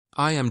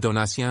I am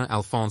Donatien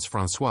Alphonse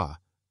François,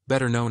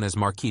 better known as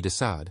Marquis de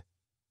Sade.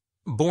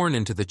 Born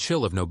into the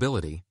chill of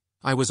nobility,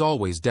 I was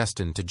always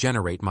destined to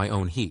generate my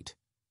own heat.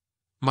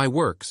 My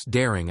works,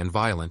 daring and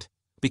violent,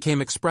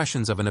 became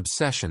expressions of an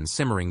obsession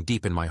simmering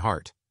deep in my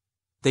heart.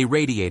 They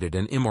radiated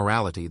an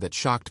immorality that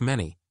shocked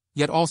many,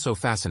 yet also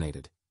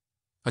fascinated.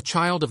 A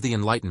child of the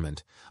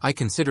Enlightenment, I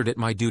considered it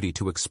my duty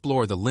to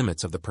explore the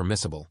limits of the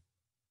permissible.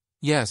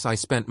 Yes, I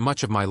spent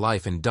much of my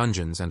life in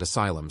dungeons and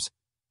asylums,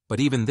 but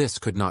even this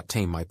could not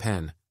tame my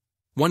pen.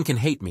 One can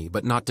hate me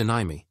but not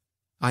deny me.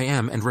 I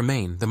am and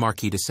remain the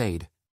Marquis de Sade.